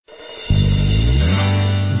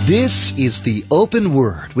This is the Open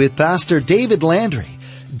Word with Pastor David Landry.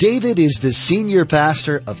 David is the senior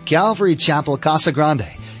pastor of Calvary Chapel, Casa Grande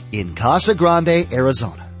in Casa Grande,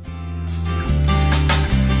 Arizona.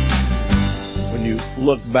 When you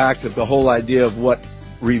look back at the whole idea of what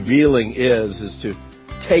revealing is to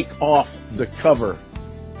take off the cover,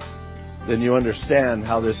 then you understand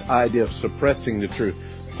how this idea of suppressing the truth,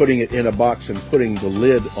 putting it in a box and putting the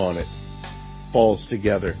lid on it, falls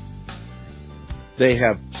together. They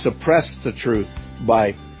have suppressed the truth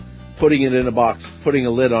by putting it in a box, putting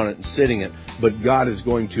a lid on it, and sitting it. But God is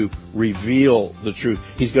going to reveal the truth.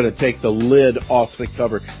 He's going to take the lid off the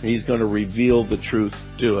cover, and He's going to reveal the truth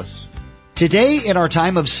to us. Today, in our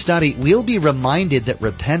time of study, we'll be reminded that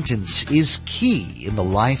repentance is key in the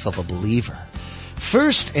life of a believer.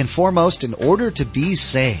 First and foremost, in order to be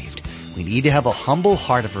saved, we need to have a humble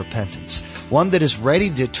heart of repentance, one that is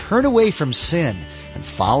ready to turn away from sin and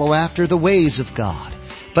follow after the ways of God.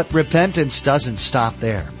 But repentance doesn't stop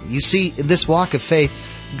there. You see, in this walk of faith,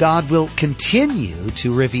 God will continue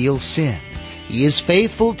to reveal sin. He is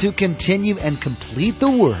faithful to continue and complete the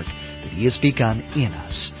work that He has begun in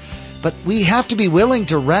us. But we have to be willing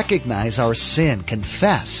to recognize our sin,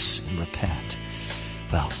 confess, and repent.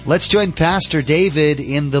 Well, let's join Pastor David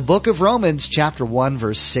in the book of Romans, chapter 1,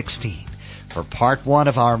 verse 16, for part 1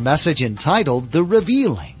 of our message entitled, The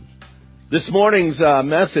Revealing. This morning's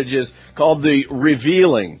message is called The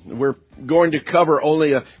Revealing. We're going to cover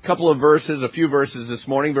only a couple of verses, a few verses this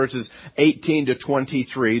morning, verses 18 to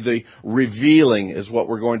 23. The revealing is what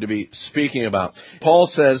we're going to be speaking about. Paul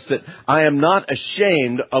says that I am not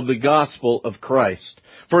ashamed of the gospel of Christ,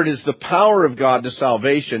 for it is the power of God to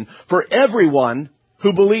salvation for everyone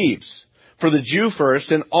who believes, for the Jew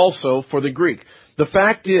first and also for the Greek. The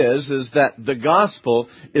fact is that the gospel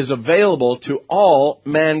is available to all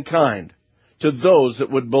mankind, to those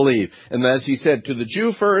that would believe. And as he said, to the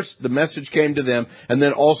Jew first, the message came to them, and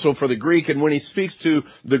then also for the Greek. And when he speaks to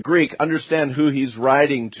the Greek, understand who he's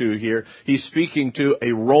writing to here. He's speaking to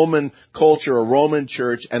a Roman culture, a Roman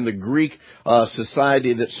church, and the Greek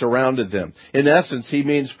society that surrounded them. In essence, he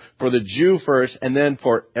means for the Jew first, and then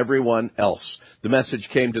for everyone else. The message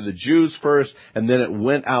came to the Jews first, and then it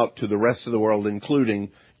went out to the rest of the world,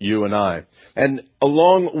 including you and I. And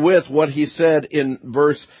along with what he said in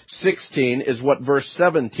verse 16 is what verse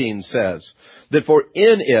 17 says. That for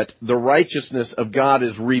in it the righteousness of God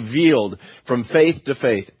is revealed from faith to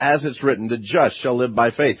faith. As it's written, the just shall live by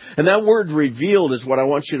faith. And that word revealed is what I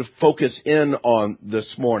want you to focus in on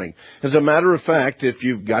this morning. As a matter of fact, if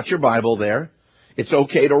you've got your Bible there, it's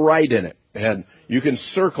okay to write in it. And you can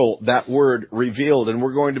circle that word revealed. And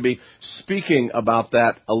we're going to be speaking about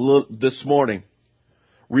that a little this morning.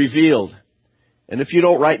 Revealed. And if you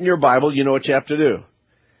don't write in your Bible, you know what you have to do.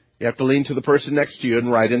 You have to lean to the person next to you and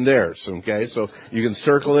write in theirs, okay? So you can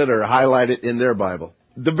circle it or highlight it in their Bible.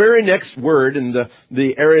 The very next word in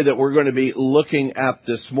the area that we're going to be looking at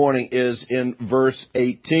this morning is in verse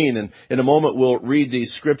 18. And in a moment we'll read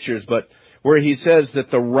these scriptures, but where he says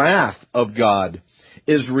that the wrath of God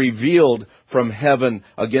is revealed from heaven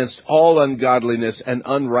against all ungodliness and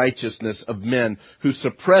unrighteousness of men who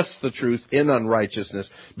suppress the truth in unrighteousness,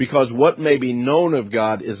 because what may be known of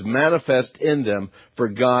God is manifest in them, for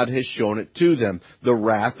God has shown it to them, the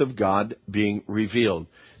wrath of God being revealed.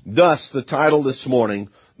 Thus, the title this morning,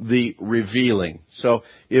 The Revealing. So,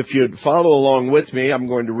 if you'd follow along with me, I'm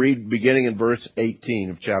going to read beginning in verse 18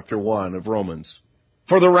 of chapter 1 of Romans.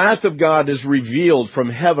 For the wrath of God is revealed from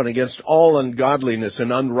heaven against all ungodliness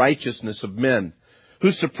and unrighteousness of men,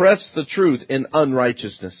 who suppress the truth in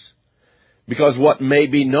unrighteousness. Because what may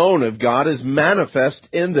be known of God is manifest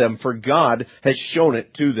in them, for God has shown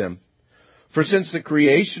it to them. For since the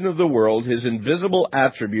creation of the world, His invisible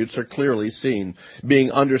attributes are clearly seen,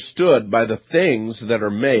 being understood by the things that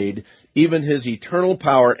are made, even His eternal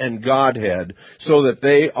power and Godhead, so that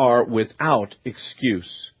they are without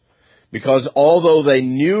excuse. Because although they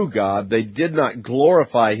knew God, they did not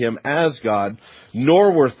glorify Him as God,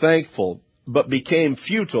 nor were thankful, but became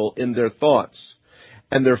futile in their thoughts,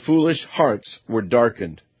 and their foolish hearts were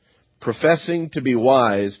darkened. Professing to be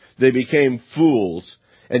wise, they became fools,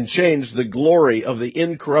 and changed the glory of the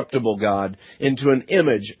incorruptible God into an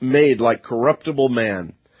image made like corruptible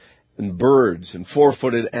man, and birds, and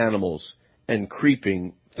four-footed animals, and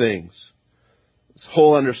creeping things. This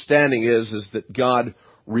whole understanding is that God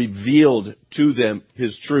revealed to them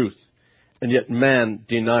His truth, and yet man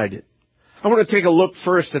denied it. I want to take a look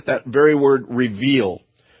first at that very word reveal,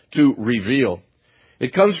 to reveal.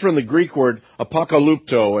 It comes from the Greek word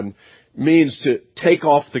apokalypto and means to take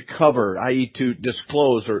off the cover, i.e. to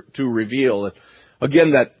disclose or to reveal.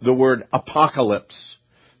 Again, the word apocalypse,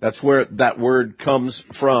 That's where that word comes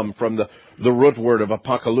from the root word of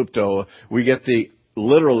apocalypto. We get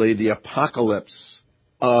literally the apocalypse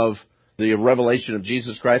of the revelation of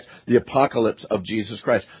Jesus Christ, the apocalypse of Jesus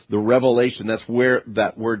Christ. The revelation, that's where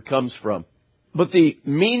that word comes from. But the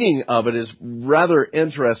meaning of it is rather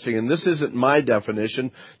interesting, and this isn't my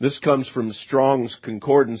definition. This comes from Strong's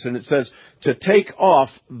Concordance, and it says, to take off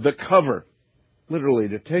the cover. Literally,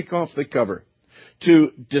 to take off the cover.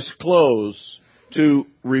 To disclose, to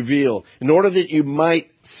reveal, in order that you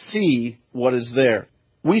might see what is there.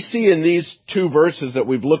 We see in these two verses that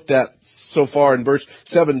we've looked at so far in verse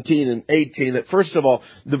 17 and 18 that first of all,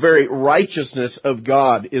 the very righteousness of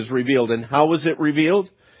God is revealed. And how was it revealed?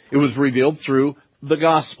 It was revealed through the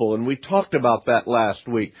gospel, and we talked about that last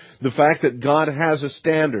week. The fact that God has a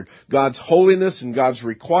standard. God's holiness and God's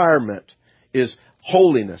requirement is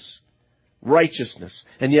holiness, righteousness.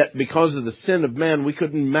 And yet, because of the sin of man, we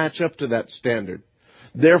couldn't match up to that standard.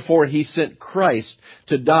 Therefore, He sent Christ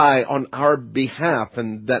to die on our behalf,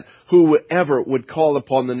 and that whoever would call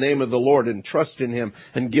upon the name of the Lord and trust in Him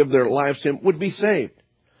and give their lives to Him would be saved.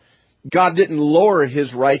 God didn't lower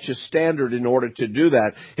His righteous standard in order to do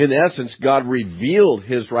that. In essence, God revealed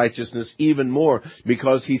His righteousness even more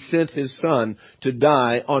because He sent His Son to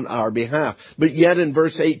die on our behalf. But yet in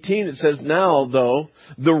verse 18 it says, now though,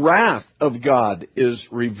 the wrath of God is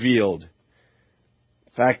revealed.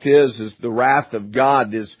 Fact is the wrath of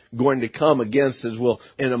God is going to come against, as we'll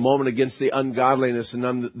in a moment, against the ungodliness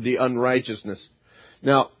and the unrighteousness.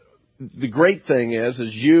 Now, the great thing is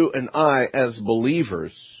you and I as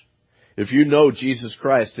believers, if you know Jesus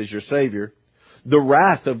Christ as your Savior, the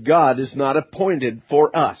wrath of God is not appointed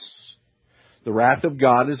for us. The wrath of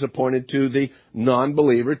God is appointed to the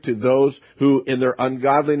non-believer, to those who in their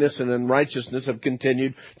ungodliness and unrighteousness have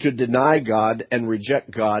continued to deny God and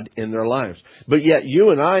reject God in their lives. But yet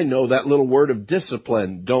you and I know that little word of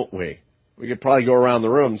discipline, don't we? We could probably go around the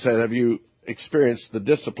room and say, have you experienced the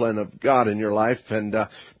discipline of God in your life? And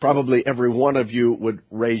probably every one of you would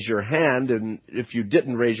raise your hand, and if you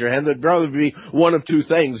didn't raise your hand, there'd probably be one of two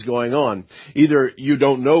things going on. Either you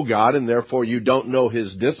don't know God and therefore you don't know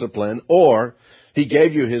His discipline, or He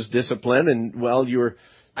gave you His discipline and, well,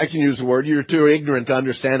 I can use the word, you're too ignorant to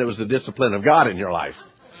understand it was the discipline of God in your life.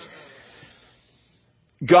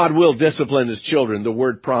 God will discipline His children. The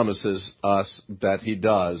Word promises us that He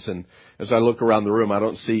does. And as I look around the room, I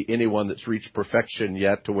don't see anyone that's reached perfection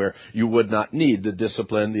yet to where you would not need the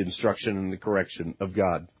discipline, the instruction, and the correction of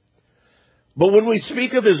God. But when we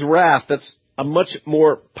speak of His wrath, that's a much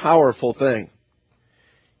more powerful thing.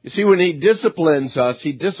 You see, when He disciplines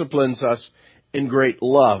us in great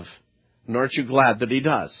love. And aren't you glad that He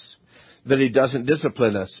does? That He doesn't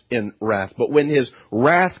discipline us in wrath. But when His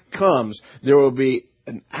wrath comes, there will be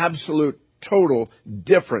an absolute total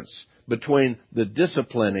difference between the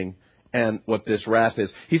disciplining and what this wrath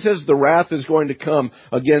is. He says the wrath is going to come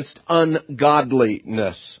against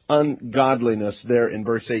ungodliness. Ungodliness there in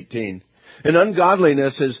verse 18. And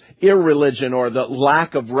ungodliness is irreligion, or the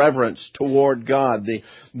lack of reverence toward God.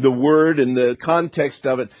 The word and the context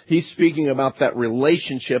of it, he's speaking about that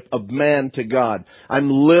relationship of man to God. I'm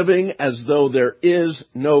living as though there is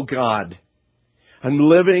no God. I'm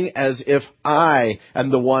living as if I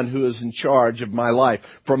am the one who is in charge of my life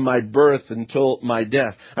from my birth until my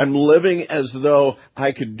death. I'm living as though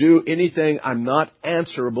I could do anything. I'm not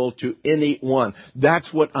answerable to anyone.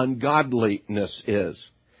 That's what ungodliness is.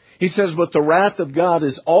 He says, but the wrath of God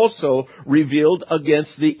is also revealed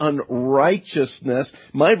against the unrighteousness.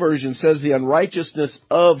 My version says the unrighteousness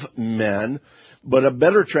of men, but a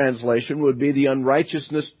better translation would be the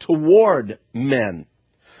unrighteousness toward men.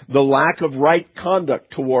 The lack of right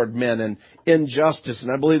conduct toward men and injustice.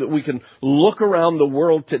 And I believe that we can look around the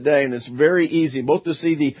world today, and it's very easy both to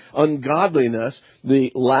see the ungodliness,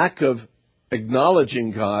 the lack of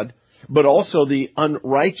acknowledging God, but also the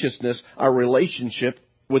unrighteousness, our relationship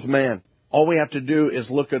with man. All we have to do is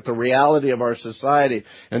look at the reality of our society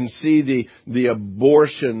and see the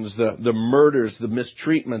abortions, the murders, the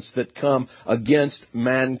mistreatments that come against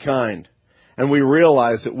mankind. And we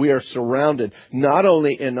realize that we are surrounded not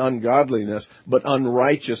only in ungodliness, but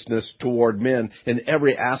unrighteousness toward men in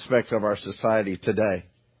every aspect of our society today.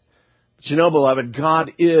 But you know, beloved,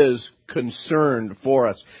 God is concerned for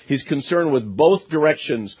us. He's concerned with both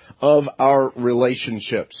directions of our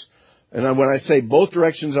relationships. And when I say both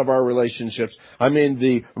directions of our relationships, I mean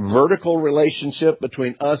the vertical relationship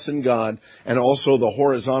between us and God, and also the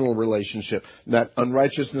horizontal relationship. That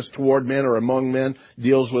unrighteousness toward men or among men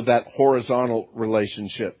deals with that horizontal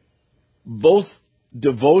relationship. Both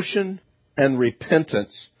devotion and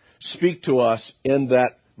repentance speak to us in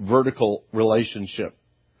that vertical relationship.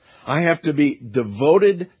 I have to be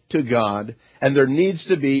devoted to God, and there needs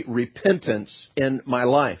to be repentance in my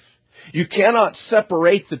life. You cannot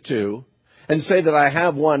separate the two and say that I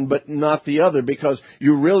have one but not the other, because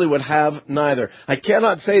you really would have neither. I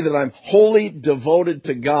cannot say that I'm wholly devoted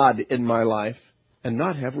to God in my life and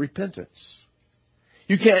not have repentance.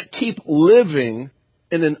 You can't keep living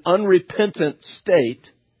in an unrepentant state,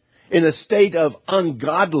 in a state of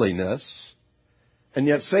ungodliness, and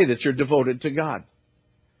yet say that you're devoted to God.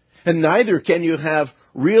 And neither can you have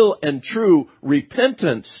real and true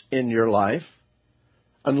repentance in your life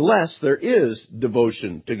unless there is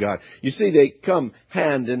devotion to God. You see, they come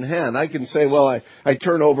hand in hand. I can say, well, I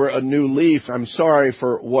turn over a new leaf. I'm sorry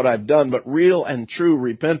for what I've done. But real and true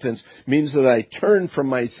repentance means that I turn from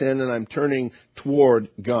my sin and I'm turning toward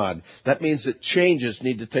God. That means that changes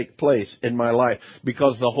need to take place in my life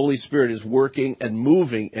because the Holy Spirit is working and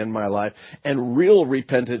moving in my life. And real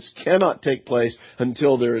repentance cannot take place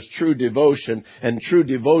until there is true devotion, and true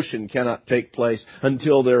devotion cannot take place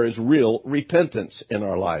until there is real repentance in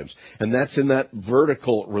our lives. And that's in that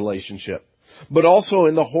vertical relationship. But also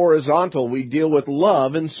in the horizontal, we deal with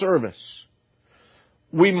love and service.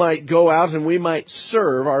 We might go out and we might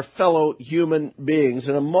serve our fellow human beings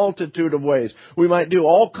in a multitude of ways. We might do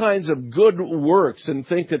all kinds of good works and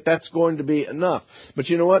think that that's going to be enough. But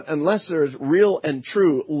you know what? Unless there's real and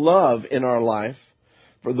true love in our life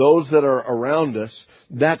for those that are around us,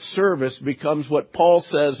 that service becomes what Paul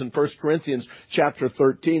says in 1 Corinthians chapter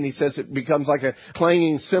 13. He says it becomes like a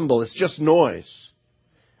clanging cymbal. It's just noise.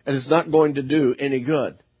 And it's not going to do any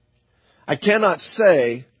good. I cannot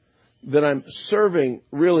say that I'm serving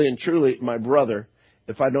really and truly my brother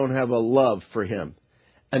if I don't have a love for him.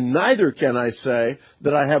 And neither can I say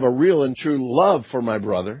that I have a real and true love for my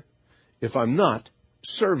brother if I'm not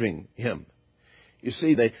serving him. You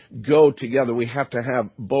see, they go together. We have to have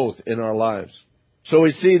both in our lives. So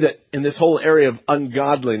we see that in this whole area of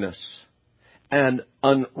ungodliness and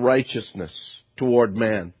unrighteousness toward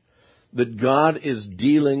man, that God is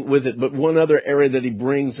dealing with it. But one other area that he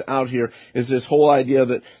brings out here is this whole idea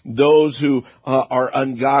that those who are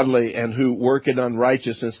ungodly and who work in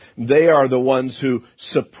unrighteousness, they are the ones who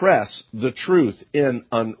suppress the truth in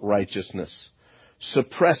unrighteousness.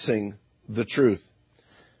 Suppressing the truth.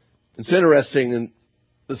 It's interesting in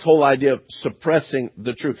this whole idea of suppressing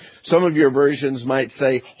the truth. Some of your versions might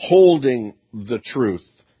say holding the truth.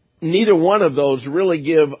 Neither one of those really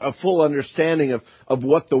give a full understanding of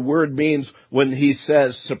what the word means when he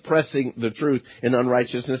says suppressing the truth in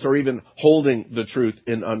unrighteousness or even holding the truth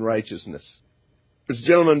in unrighteousness. There's a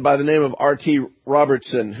gentleman by the name of R.T.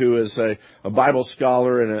 Robertson who is a Bible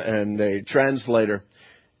scholar and a translator.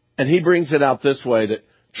 And he brings it out this way, that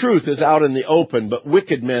truth is out in the open, but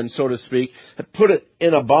wicked men, so to speak, put it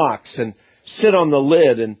in a box and sit on the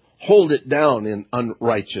lid and hold it down in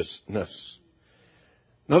unrighteousness.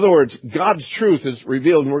 In other words, God's truth is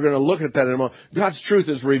revealed, and we're going to look at that in a moment. God's truth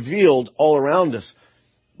is revealed all around us.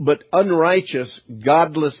 But unrighteous,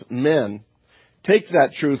 godless men take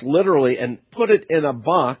that truth literally and put it in a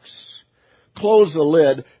box, close the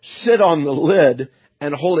lid, sit on the lid,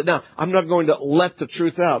 and hold it down. I'm not going to let the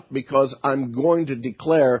truth out because I'm going to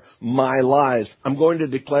declare my lies. I'm going to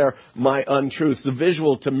declare my untruth. The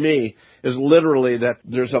visual to me is literally that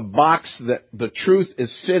there's a box that the truth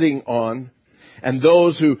is sitting on, and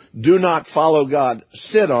those who do not follow God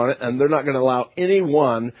sit on it, and they're not going to allow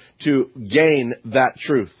anyone to gain that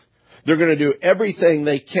truth. They're going to do everything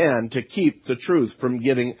they can to keep the truth from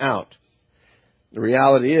getting out. The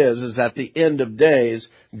reality is at the end of days,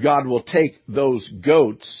 God will take those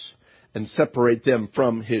goats and separate them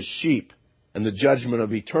from his sheep, and the judgment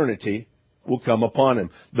of eternity will come upon him,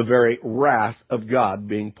 the very wrath of God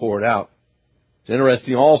being poured out. It's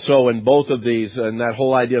interesting also in both of these, and that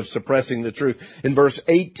whole idea of suppressing the truth. In verse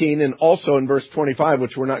 18 and also in verse 25,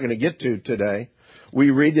 which we're not going to get to today, we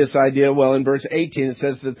read this idea, well, in verse 18 it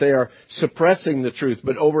says that they are suppressing the truth.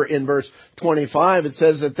 But over in verse 25 it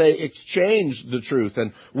says that they exchange the truth.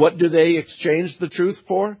 And what do they exchange the truth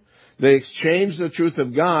for? They exchange the truth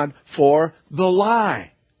of God for the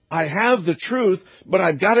lie. I have the truth, but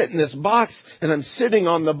I've got it in this box, and I'm sitting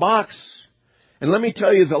on the box. And let me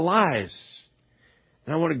tell you the lies.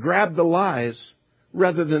 And I want to grab the lies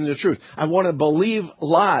rather than the truth. I want to believe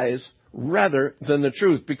lies rather than the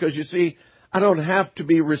truth. Because you see, I don't have to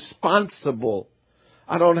be responsible.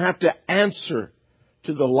 I don't have to answer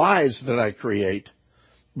to the lies that I create.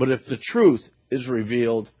 But if the truth is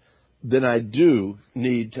revealed, then I do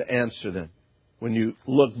need to answer them. When you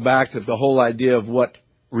look back at the whole idea of what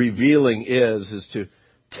revealing is to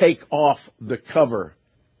take off the cover,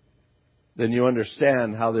 then you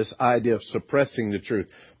understand how this idea of suppressing the truth.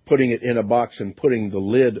 putting it in a box and putting the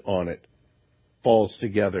lid on it falls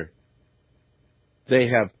together. They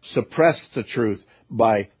have suppressed the truth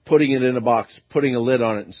by putting it in a box, putting a lid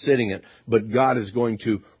on it, and sitting it. But God is going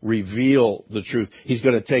to reveal the truth. He's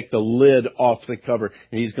going to take the lid off the cover,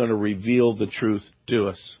 and He's going to reveal the truth to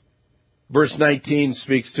us. Verse 19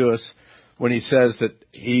 speaks to us when He says that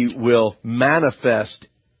He will manifest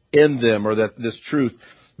in them, or that this truth,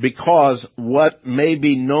 because what may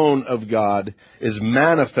be known of God is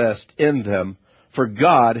manifest in them, for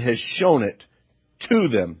God has shown it to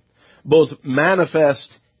them. Both manifest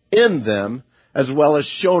in them as well as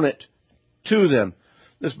shown it to them.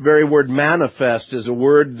 This very word manifest is a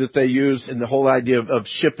word that they use in the whole idea of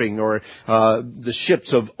shipping, or the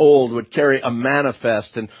ships of old would carry a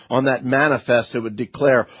manifest, and on that manifest it would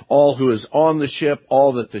declare all who is on the ship,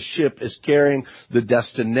 all that the ship is carrying, the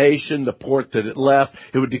destination, the port that it left.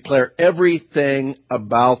 It would declare everything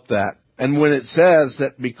about that. And when it says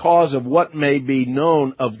that because of what may be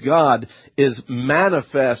known of God is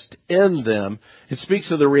manifest in them, it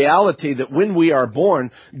speaks of the reality that when we are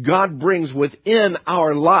born, God brings within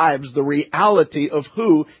our lives the reality of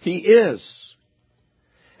who He is.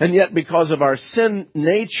 And yet because of our sin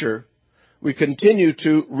nature, we continue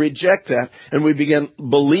to reject that, and we begin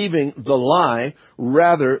believing the lie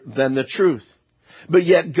rather than the truth. But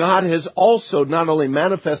yet God has also not only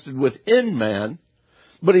manifested within man,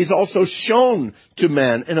 but He's also shown to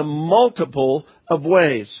man in a multiple of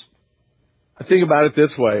ways. I think about it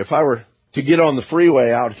this way. If I were to get on the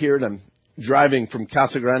freeway out here and I'm driving from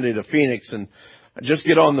Casa Grande to Phoenix, and I just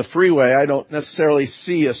get on the freeway, I don't necessarily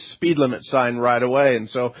see a speed limit sign right away. And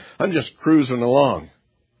so I'm just cruising along.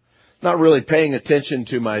 Not really paying attention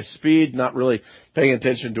to my speed, not really paying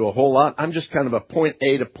attention to a whole lot. I'm just kind of a point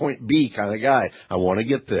A to point B kind of guy. I want to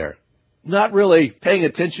get there. Not really paying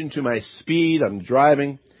attention to my speed. I'm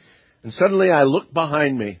driving. And suddenly I look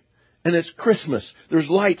behind me, and it's Christmas. There's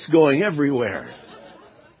lights going everywhere.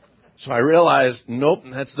 So I realize, nope,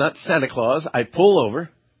 that's not Santa Claus. I pull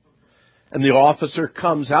over, and the officer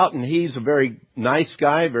comes out, and he's a very nice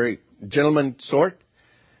guy, very gentleman sort.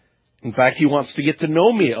 In fact, he wants to get to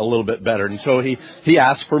know me a little bit better. And so he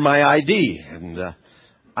asks for my ID, and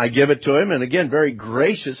I give it to him. And again, very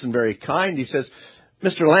gracious and very kind. He says,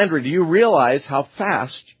 Mr. Landry, do you realize how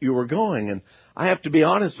fast you were going? And I have to be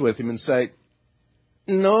honest with him and say,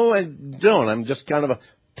 no, I don't. I'm just kind of a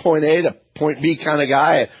point A to point B kind of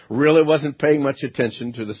guy. I really wasn't paying much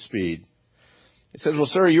attention to the speed. He says, well,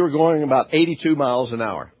 sir, you were going about 82 miles an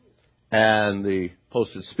hour. And the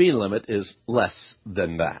posted speed limit is less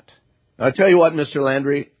than that. Now, I tell you what, Mr.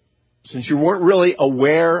 Landry, since you weren't really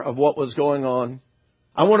aware of what was going on,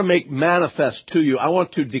 I want to make manifest to you, I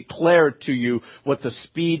want to declare to you what the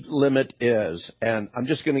speed limit is. And I'm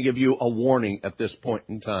just going to give you a warning at this point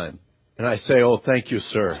in time. And I say, oh, thank you,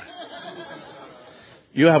 sir.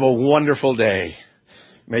 You have a wonderful day.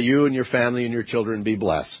 May you and your family and your children be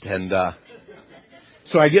blessed. And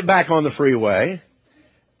so I get back on the freeway,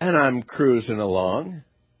 and I'm cruising along,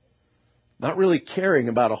 not really caring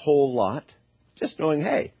about a whole lot, just knowing,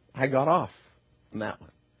 hey, I got off on that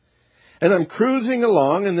one. And I'm cruising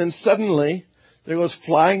along, and then suddenly there goes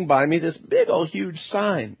flying by me this big old huge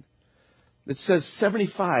sign that says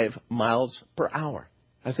 75 miles per hour.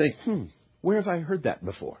 I think, where have I heard that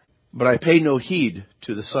before? But I pay no heed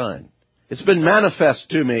to the sign. It's been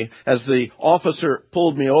manifest to me as the officer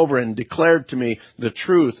pulled me over and declared to me the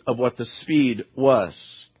truth of what the speed was.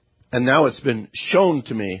 And now it's been shown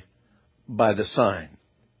to me by the sign.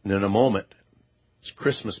 And in a moment, it's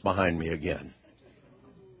Christmas behind me again.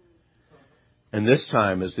 And this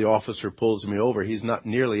time, as the officer pulls me over, he's not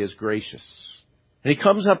nearly as gracious. And he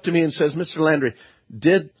comes up to me and says, Mr. Landry,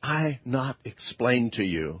 did I not explain to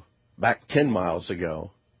you back 10 miles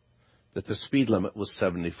ago that the speed limit was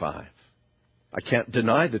 75? I can't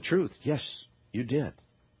deny the truth. Yes, you did.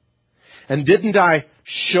 And didn't I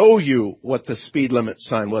show you what the speed limit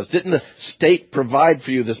sign was? Didn't the state provide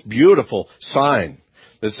for you this beautiful sign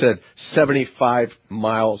that said 75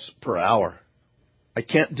 miles per hour? I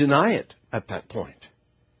can't deny it at that point.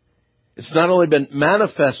 It's not only been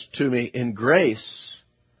manifest to me in grace,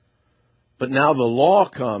 but now the law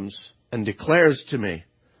comes and declares to me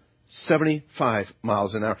 75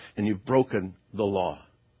 miles an hour, and you've broken the law.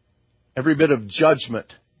 Every bit of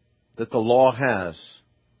judgment that the law has,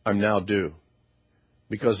 I'm now due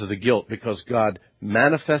because of the guilt, because God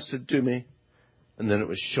manifested to me, and then it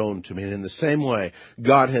was shown to me. And in the same way,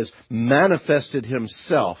 God has manifested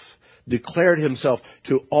Himself, declared Himself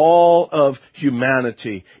to all of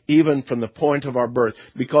humanity, even from the point of our birth,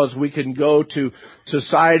 because we can go to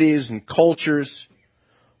societies and cultures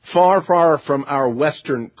far, far from our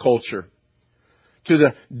Western culture, to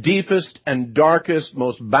the deepest and darkest,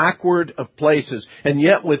 most backward of places. And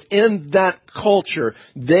yet within that culture,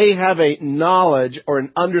 they have a knowledge or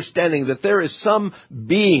an understanding that there is some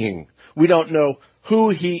being. We don't know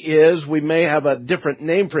who he is. We may have a different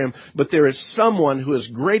name for him, but there is someone who is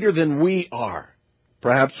greater than we are.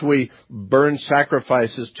 Perhaps we burn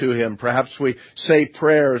sacrifices to him. Perhaps we say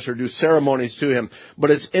prayers or do ceremonies to him. But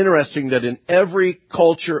it's interesting that in every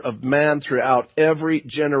culture of man throughout every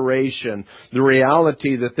generation, the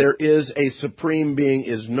reality that there is a supreme being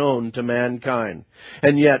is known to mankind.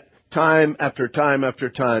 And yet, time after time after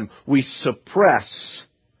time, we suppress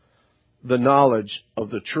the knowledge of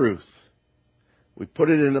the truth. We put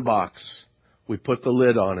it in a box. We put the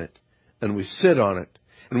lid on it. And we sit on it.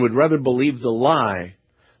 And would rather believe the lie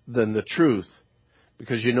than the truth.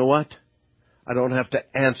 Because you know what? I don't have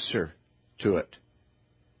to answer to it.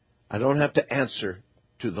 I don't have to answer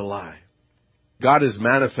to the lie. God has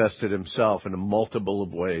manifested himself in a multiple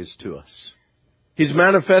of ways to us. He's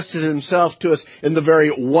manifested himself to us in the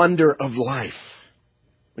very wonder of life.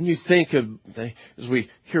 When you think of, as we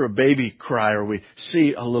hear a baby cry or we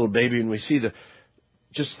see a little baby and we see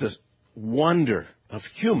just this wonder of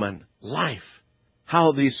human life.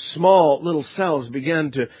 How these small little cells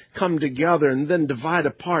begin to come together and then divide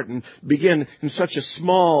apart and begin in such a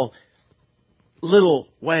small little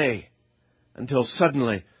way until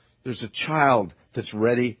suddenly there's a child that's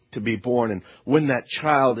ready to be born. And when that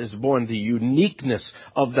child is born, the uniqueness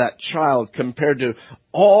of that child compared to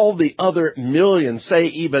all the other millions, say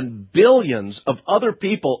even billions of other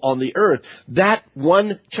people on the earth, that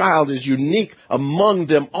one child is unique among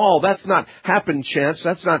them all. That's not happen chance.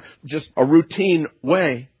 That's not just a routine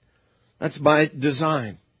way. That's by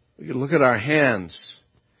design. We can look at our hands.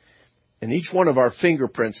 And each one of our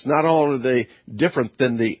fingerprints, not all are they different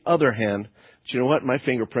than the other hand. But you know what? My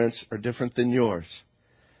fingerprints are different than yours.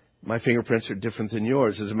 My fingerprints are different than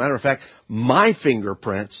yours. As a matter of fact, my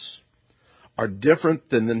fingerprints are different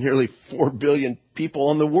than the nearly 4 billion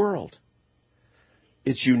people in the world.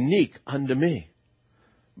 It's unique unto me.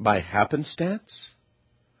 By happenstance?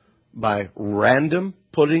 By random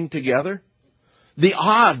putting together? The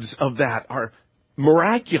odds of that are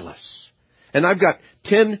miraculous. And I've got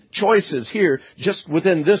 10 choices here just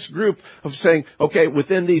within this group of saying, okay,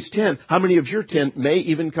 within these 10, how many of your 10 may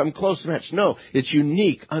even come close to match? No, it's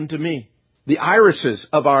unique unto me. The irises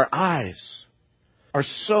of our eyes are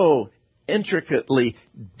so intricately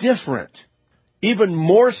different. Even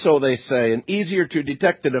more so, they say, and easier to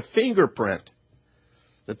detect than a fingerprint.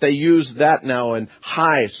 That they use that now in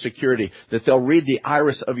high security, that they'll read the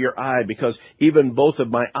iris of your eye because even both of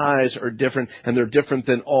my eyes are different and they're different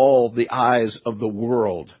than all the eyes of the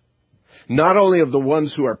world. Not only of the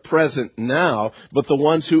ones who are present now, but the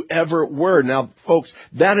ones who ever were. Now, folks,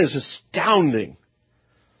 that is astounding.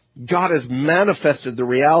 God has manifested the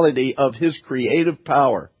reality of his creative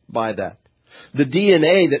power by that. The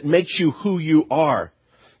DNA that makes you who you are.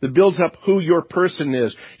 That builds up who your person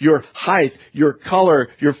is, your height, your color,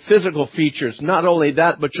 your physical features. Not only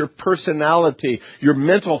that, but your personality, your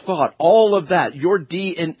mental thought, all of that. Your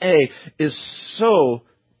DNA is so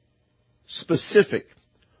specific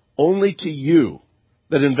only to you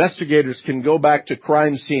that investigators can go back to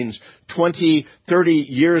crime scenes 20, 30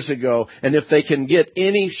 years ago, and if they can get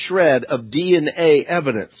any shred of DNA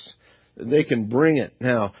evidence, they can bring it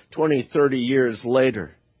now 20, 30 years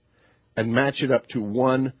later. And match it up to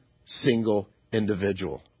one single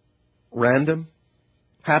individual. Random?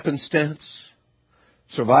 Happenstance?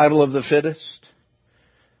 Survival of the fittest?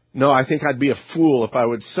 No, I think I'd be a fool if I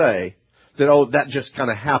would say that, that just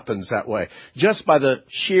kind of happens that way. Just by the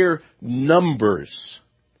sheer numbers,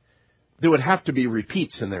 there would have to be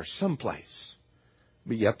repeats in there someplace.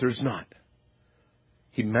 But yet there's not.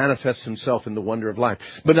 He manifests himself in the wonder of life.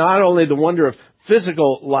 But not only the wonder of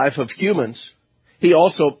physical life of humans, he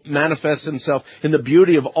also manifests himself in the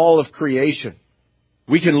beauty of all of creation.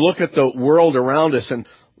 We can look at the world around us and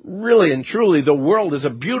really and truly the world is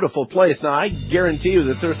a beautiful place. Now I guarantee you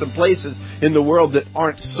that there's some places in the world that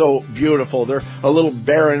aren't so beautiful. They're a little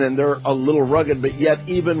barren and they're a little rugged, but yet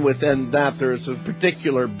even within that there's a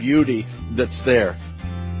particular beauty that's there.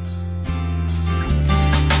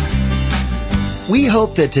 We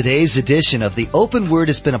hope that today's edition of the Open Word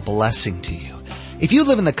has been a blessing to you. If you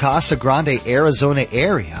live in the Casa Grande, Arizona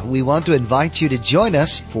area, we want to invite you to join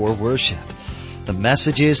us for worship. The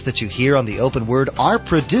messages that you hear on the Open Word are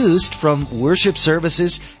produced from worship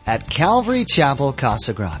services at Calvary Chapel,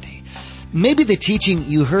 Casa Grande. Maybe the teaching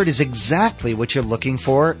you heard is exactly what you're looking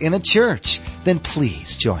for in a church. Then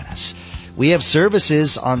please join us. We have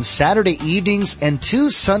services on Saturday evenings and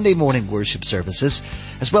 2 Sunday morning worship services,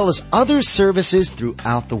 as well as other services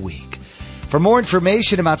throughout the week. For more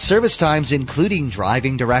information about service times, including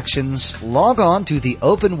driving directions, log on to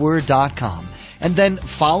theopenword.com and then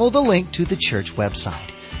follow the link to the church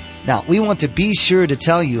website. Now, we want to be sure to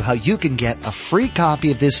tell you how you can get a free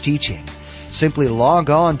copy of this teaching. Simply log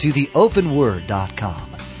on to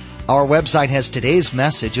theopenword.com. Our website has today's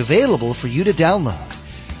message available for you to download.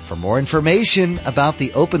 For more information about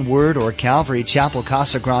the Open Word or Calvary Chapel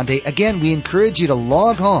Casa Grande, again, we encourage you to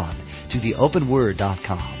log on to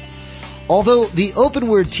theopenword.com. Although the Open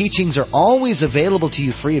Word teachings are always available to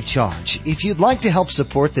you free of charge, if you'd like to help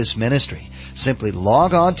support this ministry, simply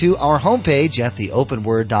log on to our homepage at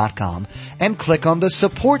theopenword.com and click on the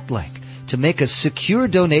support link to make a secure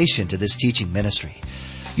donation to this teaching ministry.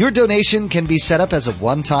 Your donation can be set up as a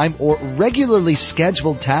one-time or regularly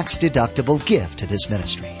scheduled tax-deductible gift to this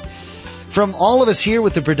ministry. From all of us here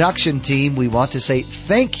with the production team, we want to say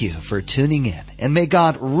thank you for tuning in, and may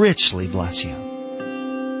God richly bless you.